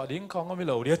วันสวัสดิ้งเขาก็ไม่เ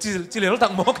หลวเดียวจิเลแล้วตั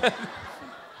งโมกัน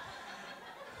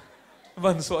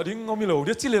วันสวัสดิ้งก็ไม่เหลวเ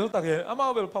ดียวจิเลแล้วตังเออามา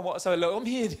เวลพอเหมาะสำหรับเรา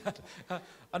พี่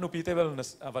อนุปีเตเวล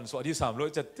วันสวัสดี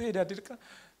300จะเตะเดียด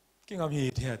กินอามี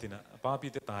เดียตินะป้าปี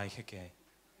เตตายแค่แก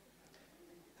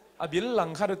อาบิลหลัง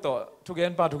คัดต่อทุกเย็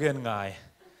นป้าทุกเย็นง่าย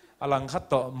หลังคัด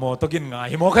ต่อโมตกินง่าย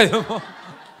โมใครโม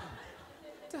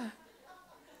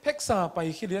เพ็กซาไป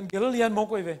ขี้เลียนเกลเลียนโมก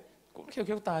ไว้เว้ยกูเ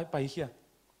ขี้ยวตายไปเขี้ย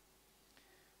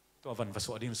ตัววันส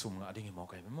วัสดีสุ่มอะดิ้งโมก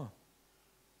ไว้มั้ง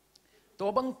ตัว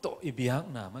บังโตอีเบียง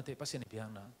นะมาเตะภาษาอีเบียง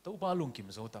นะตัวบ้าลุงกิม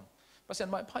โซตัมภาษา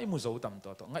ไม่พายมุโซตัมตั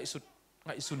วง่ายสุด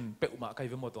ง่ายสุดเปะมาใคร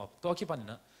เวมตัวคิดปัน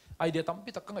นะไอเดียตั้ม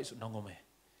พิทักษ์ง่ายสุดน้องโมเม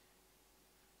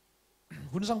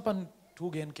หุ่นสังปันทุ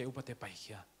กเย็นเกี่ยวปะเตะไปเ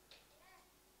ขีย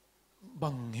บั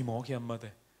งหิมอเขียมาเต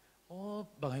ะโอ้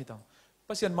บังให้ตั้มภ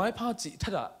าษาไม้พาจีทั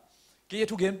ดอะเกี่ย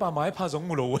ทุกเย็นป่าไม้พาสอง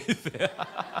มุโลไว้เตะ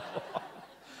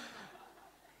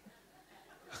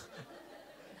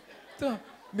ตัว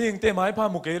เมียงเตะไม้พา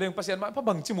หมุกเกเรงภาษาไม้พา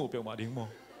บังจิมูเปลวมาดิ้งโม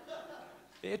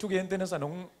ทุกเย็นเตะนั่นสนอ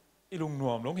งอีลุงหน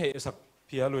วมน้องเหสักเ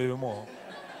พียรวยไปหมด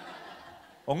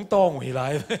องตองหวยไร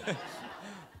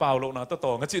เปล่าโลกนาตะต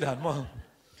องก็จีดันมั้ง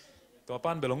ตัว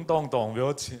ปั้นไปหลงตองเวล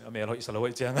จีอเมริกาอิสราเอ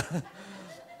ลเจียง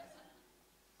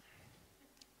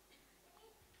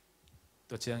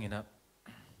ตัวเจียงอย่างนั้น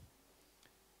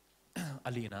อ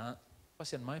ลีนะภา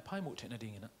ษาไม้พายหมุดเห็นอะไรอ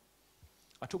ย่างนั้น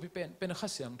ทุกพิเป็นข้า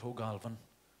เสียงโทกาลวัน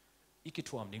อีกิท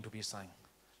วมดิ้งทุกพิสัย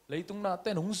เลยตรงนั้นแต่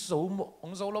หงโ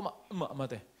ซแล้วมา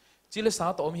เตะจีเลสา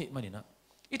ตัวมีมันนี่นะ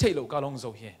อีเทโลกาลงโซ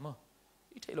เฮมั้ง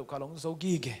อีเทโลกาลงโซ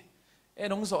กีเก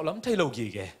น้องโซล้ำเทโลกี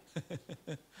เก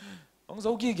น้องโซ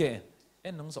กีเก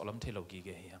น้องโซล้ำเทโลกีเก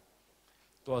เฮีย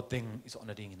ตัวเต็งอีสอ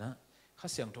นดิ้งนะข้า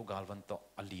เสียงโทกาลวันต่อ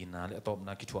อลีนะและต่อม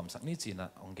ากิทวมสักนิดจีนะ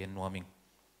องเกนนัวมิง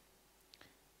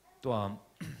ตัว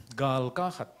กาลก้า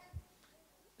ขัด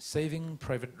saving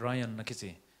private Ryan นะคิดสิ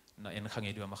นะเอ็นขัง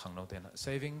ยีด้วยมาขังเราเต้นนะ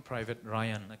saving private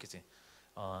Ryan นะคิดสิ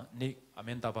นี่อเม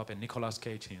นตาปาเป็นนิโคลัสเค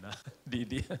จนะดี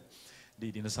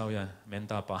นะสาวยาเมน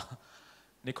ตาปา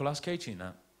นิโคลัสเคจนะ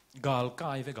กาลก้า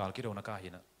ไอ้กาลกิโดนักก้าหิ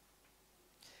นะ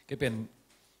ก็เป็น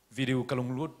วิดีโอกลง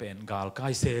รูดเป็นกาลก้า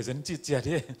เซเซนจิตเจีย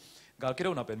ที่กาลกิโด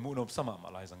นับเป็นมูนบสมาอ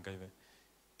ะไรสังเกตไหม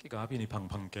กี่กาพี่นี่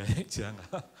พังแกเจียง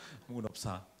มูนบซ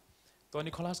าตัว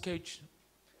นิโคลัสเคจ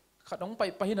ขัดน้อง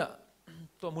ไปนะ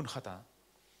ตัวมุนขัดอ่ะ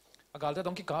อากาศจะ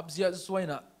ต้องกี่กาบเจียสวย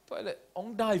นะตัวอะไรอง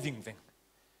ได้วิ่ง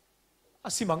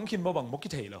สิมังคินบ่บังมกิ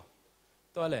เทล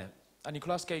ตัวอะไรอันนี้ค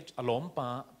ลาสเกจอารมณ์ป้า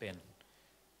เป็น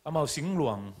อามาสิงหล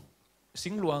วง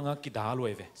กิดาลว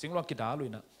ยเวสิงหลวงกิดาลวย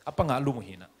นะปังอาลุม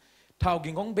หินะท้าวกิ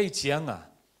งของเบเจียง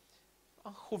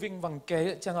คูวิ่งวังแก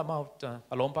จังอามา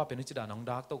อารมณ์ป้าเป็นนิจดาน้อง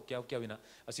ดักโตเกียวนะ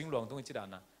สิงหลวงตรงนิจดา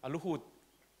นะลูกหู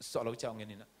สอเราเจ้าเงี้ย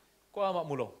นี่นะกว่ามา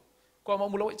มุ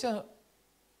โลจะ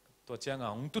ตัวเจ้าง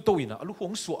องตุโตอินะอลุห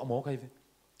งสวะหมอใครเว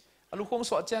อลุหงส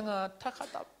วะเจ้างถ้าขั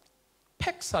ดเ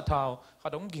พ็กสะท้าวขั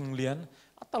ดองกิงเลียน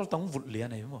อัตลต้องวุดเลียน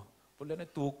ไอ้หมอวุดเลียนไอ้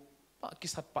ตุกปะกิ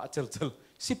สัตปะเจลเจล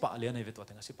สิปะเลียนไอ้เวตัวเ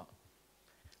ต็งสิปะ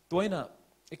ตัวไอ้น่ะ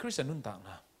ไอ้คริสเตียนนุ่นต่างน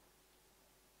ะ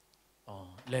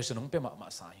เลสนงเปมา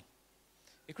สาย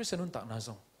ไอ้คริสเตียนนุ่นต่างนะ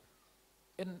ส่ง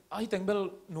เอ็นไอ้เต็งเบล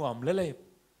หน่วมเล่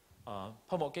พ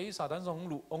อหมอเกย์ซาตันส่ง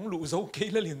องหลู่โจเก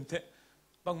ย์เลินเตะ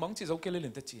บางมังจีโจเกย์เลิ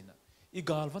นเตะจีน่ะอี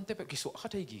กาลวันเตะไปกิสวะขั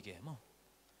ดให้กี่เกมมั้ง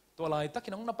ตัวลายตะกิ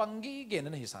นองนับปังกี่เก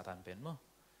นั่นให้ซาตันเป็นมั้ง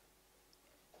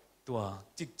ตัว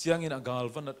จิกเจียงอินอากาล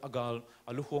วันอากาลอ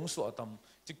ลุหวงสวะตัม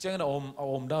จิกเจียงอินอ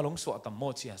มดาลงสวะตัมโม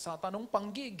จีซาตันองปัง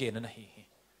กี่เกนั่นให้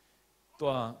ตั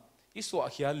วอีสวะ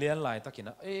เขียเลียนลายตะกิน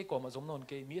ะก็มาสมนนเ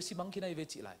กมีสิบังกินไอเว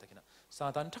จิลายตะกินะซา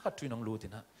ตันทักตุยน้องรู้ติ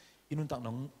นะอินุนตัก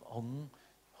น้อง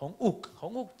ของ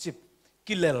อุกจิบ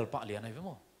กิเลลปะเลียนไอเวม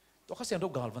ตัวข้าเสียงดอ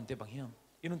กกาลวันเตบังเฮียง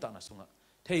อินุนตักน่ะสุงะ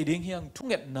เทดิ้งเฮียงทุ่ง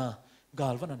เอ็ดน่ะกา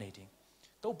ลวันนั้นเอดิ้ง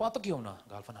ตัวปาตะเกียวน่ะ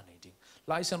กาลวันนั้นเอดิ้ง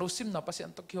ลายเสียงเราซิมน่ะปัสเสียง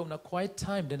ตะเกียวน่ะ quiet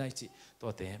time เดนไอจิตัว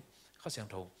เตมข้าเสียง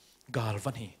เรากาล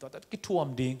วันฮีตัวแต่กิทวม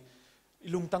ดิ้ง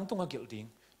ลุงตั้งตรงอาเกลดิ้ง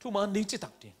ทุ่มอันดิ้งจิตั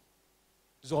กดิ้ง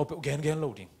จอบเกนโล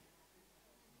ดิ้ง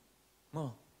มั้ง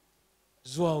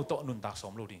จวาวโตนุนตักส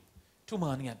มโลดิ้งทุ่ม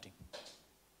อันเงี้ยดิ้ง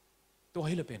ตัวใ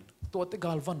ห้เลยเป็นตัวเตก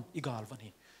าลวันอีกาลวันฮี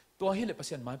ตัวให้เลยปัสเ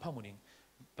สียนไม้พังมุนิง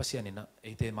ปัสเสียนนี่นะไอ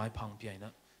เตไม้พังเปียน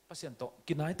ะปัสเสียนโต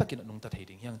กินไหนตะกินนุ่งตะเท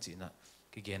ดิ้งยังจีนะ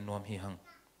กิเกนนวมฮีหัง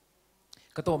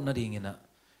กระต้มนาดิ้งนี่นะ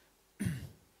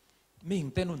มิ่ง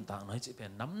เต้นุนต่างหน่อยจีเป็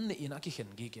นน้ำนี่นะกิเห็น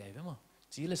กี่แก่ไหมมั้ง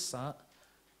จีเล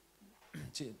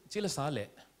สาเละ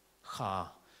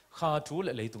ขาทูเล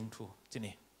ะเลยตุงทูจี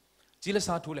นี่จีเลส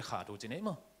าทูเละขาทูจีนี่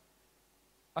มั้ง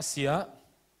อาเซีย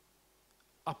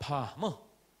อาพามั้ง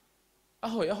อา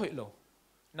หอยโล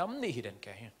น้ำนี่ฮิเดนแ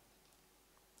ก่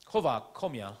ข้อว่าข้อ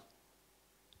มีอะไร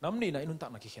น้ำนี่นะอินุนตัก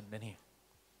นักเขียนเดนี่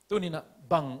ตัวนี้นะ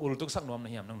บังอุลตุกสักนวมนะ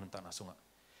เฮียมนั่งนุนตักนะสุงะ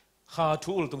ขาทู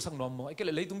อุลตุกสักนวมมั้งไอ้เก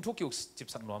ล็ดเลยตุงทุกอยู่จิบ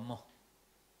สักนวมมั้ง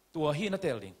ตัวฮีน่ะเต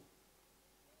ลดิง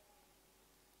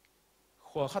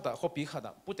ข้อขัดข้อปีขัด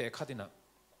ปุตเตะขัดนี่นะ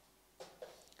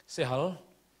เสียห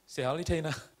ลนี่เทน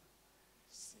ะ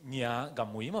เงียก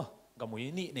ำมุยมั้งกำมุย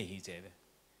นี่ในฮีเจเว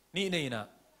นี่นะ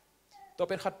ตัว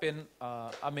เป็นขัดเป็น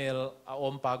อเมลอ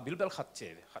มปากบิลเบลขัดเจ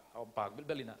เวขัดอมปากบิลเ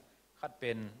บลินะขัดเป็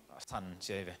นสันเจ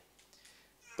เว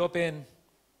ตัวเป็น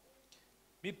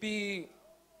มีปี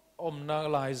อมนา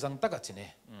ลายจังตักจีเน่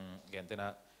เห็นแต่นะ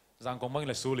จังกงมัง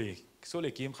เลยสุลี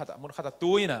กิมขัดมุนขัด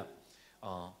ตุยนะ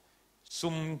ซุ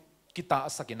มกิตา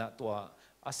สักินะตัว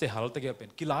อาเซฮัลตะเกียเป็น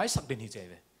กิไลสักเดนฮิเจ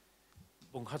เว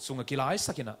บุงขัดซุงกิไล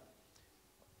สักินะ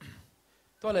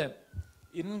ตัวเลย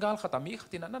อินกาลขัดมีขั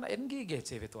ดนั่นเอ็นกีเกเ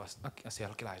จเวตัวอาเซ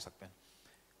ฮัลกิไลสักเป็น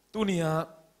ตัวนี้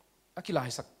กิไล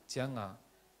สักเจียง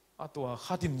ตัว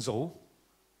ขัดินโซ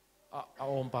อ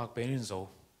มปากเป็นโซ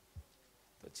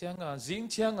ตัวเจียงจิง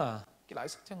เจียงกิไล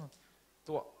สักเจียง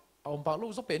ตัวอมปากลู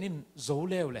กโซเป็นโซ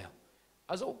เลว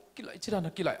โซกิไลชิดาน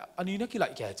ะกิไลอันนี้นะกิไล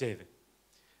แก่เจเว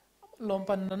ลม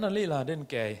ปันนั้นเลยล่ะเด่น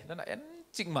แก่นั่นเอ็น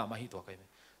จิงมาหิตัวใคร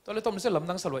ตัวเลยต้มเส้นลำ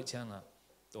นังสลวยเชียง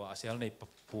ตัวอาเซียนใน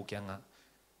ปูแกง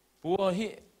ปู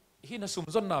ฮิน่ะสุ่ม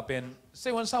ส้นน่ะเป็นเซ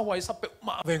วันซาไว้สับเปม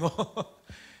าเวง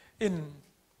อิน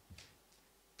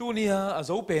ตัวนี้อาโซ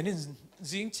เป็นนี่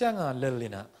จิงเชียงเลลิ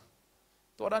นะ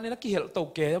ตัวนั้นนี่นักกิเหลตก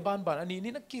แก่บ้านอันนี้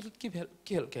นี่นักกิเ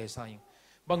หลแก่สาย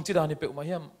บางจีดานี่เปมาเ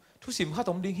ฮียมทุสิมข้า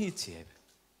ต้มดิ้งฮิเจ็บ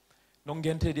น้องเก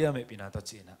นเทเดียไม่ปีนาตัด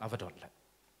จีนะอวดอดเลย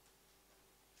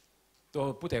ตัว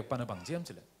ผู้แต่งปนบังเจียม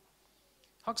สิเลย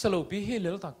ฮักสโลปีเฮเล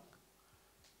ลตัก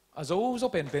อาโซ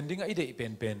เป็นดิ้งไอเดย์เ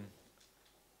ป็น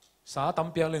สาตั้ม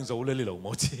เปียเรื่องโซเลลิโลโม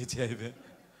จีเจ็บ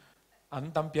อัน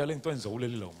ตั้มเปียเรื่องตัวโซเล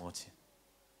ลิโลโมจี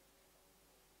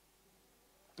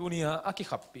ตัวนี้อากิ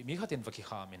ขับปีมีข้าเตียนฟักขี้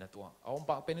ขามีนะตัวเอา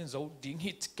ปากเป็นโซดิ้ง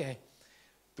ฮิตแก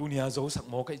ตัวนี้โซสัก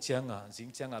โมกันเจียงจิง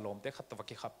เจียงลมแต่ขัดตัวฟัก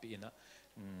ขี้ขับปีนะ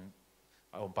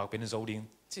เอาปากเป็นโซดิ้ง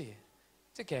เ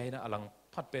จ๊แกนะอลัง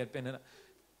พัดเป็นนะ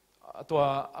ตัว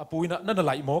ปุยนั่นไห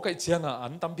ลหมอไก่เชียงอั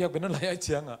นตำเพียกเป็นนั่นไหลไอเ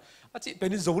ชียงอาจิเป็น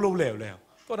นี่โซโลแล้ว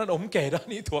ตัวนั้นอมแก่ด้าน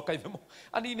นี้ถั่วไก่ไปหมด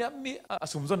อันนี้เนี่ยมี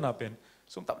สุ่มส้นน่ะเป็น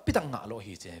สุ่มตั้มพิตังหงาโล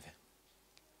หิเจเว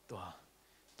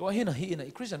ตัวเห็นนะ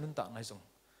อีคริสเตียนนั่นต่างในส่ง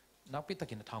นักพิทักษ์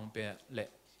กินทางเปะเละ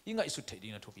ยิ่งไงสุดเถิดดี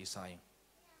นะทุกปีไซ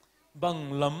บาง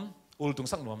ลำอุลตุง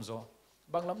สักนวมโซ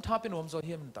บางลำท่าเป็นนวมโซเ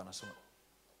ฮียมันต่างนะส่ง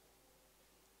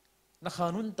นักขา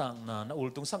นุนต่างนะอุล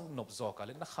ตุงสักนบโซกันเล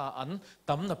ยนักขาอัน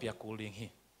ตั้มนับยากูลิงฮี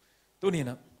ตัวนี้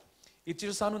นะอิจิ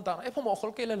รสานุนต่างพอหมอเขา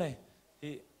เกลเลย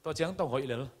ตัวเจียงต้องหอย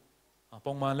เลยป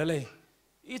องมาเลย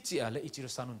อิจิร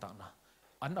สานุนต่างนะ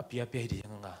อันอภิยาเปียดียั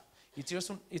งไงอิ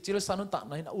จิรสานุนต่าง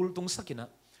นะอุลตุงสักกินะ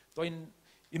ตัว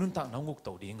อินุนต่างนะงุก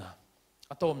ตัวดีงา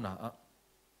อะตอมนะ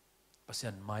ภาษา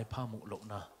ไม้พามุโล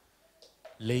นะ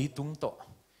เลยตุงโต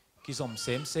กิสมเซ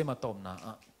มเซมาตอมนะ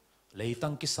เลยตั้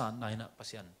งกิสานนายนะปั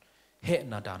สยันเฮ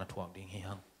นาดานะทวงดิ่งเฮีย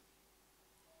ง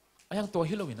ยังตัว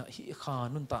ฮิโลวินะฮิขา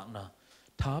นุนตานะ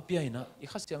ท้าเปียนะอี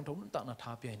ข้าเสียงทงนุนตานะท้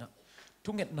าเปียนะทุ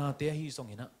กเงนาเตะฮิสง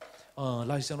อินะ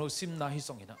ลายเสียงเราซิมนาฮิส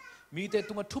งอินะมีแต่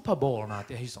ตุงทุพบอลนาเต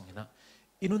ะฮิสงอินะ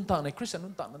อินุนตาในคริสเตียนนุ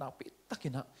นตานะปิดตักิ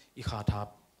นะอีขาท้า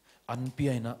อันเปี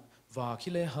ยนะว่าคิ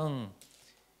เลหัง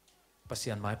ปัส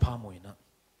ยันไม้พามวยนะ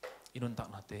อินุนตา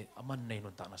นะเตะอามันในนุ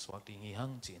นตานะสวัสดีงี้หั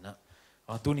งจีนะ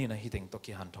ตัวนี้นะฮิตเองต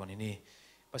กิหันทอนี่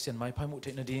ปัสยันไม้พามุเท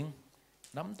นดิ่ง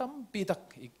น้ำตั้มปีตัก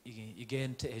อีเกน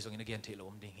เทฮิสงอินะเกนเทล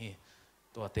มดิ่งฮี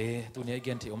ตัวเตตัวนี้เก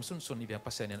นเทอมสุนอีเบียง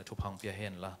ปัสยันเนี่ยทุพังเปียเห็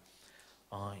นละ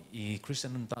อีคริสเตีย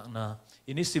นนุนตานะ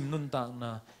อินิสิมนุนตาน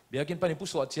ะเบียกินไปในผู้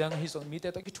สวดเชียงฮิสงมีแต่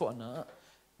ตะกิชวนะ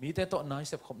มีแต่ตัวนายเ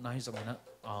สพขบนายฮิสงอินะ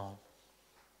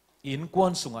อินกว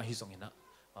นสุงฮิสงอินะ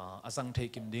อาสังเท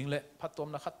กิมดิ่งเละพัดตัว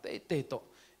นักขัดเตะโต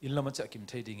อินละมันจะกิมเ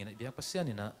ทดิ่งอินะเบียปัสยัน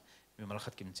นี่นะมีมาลัก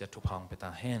ขัดกิมเจทุพังไปตา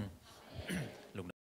เห็น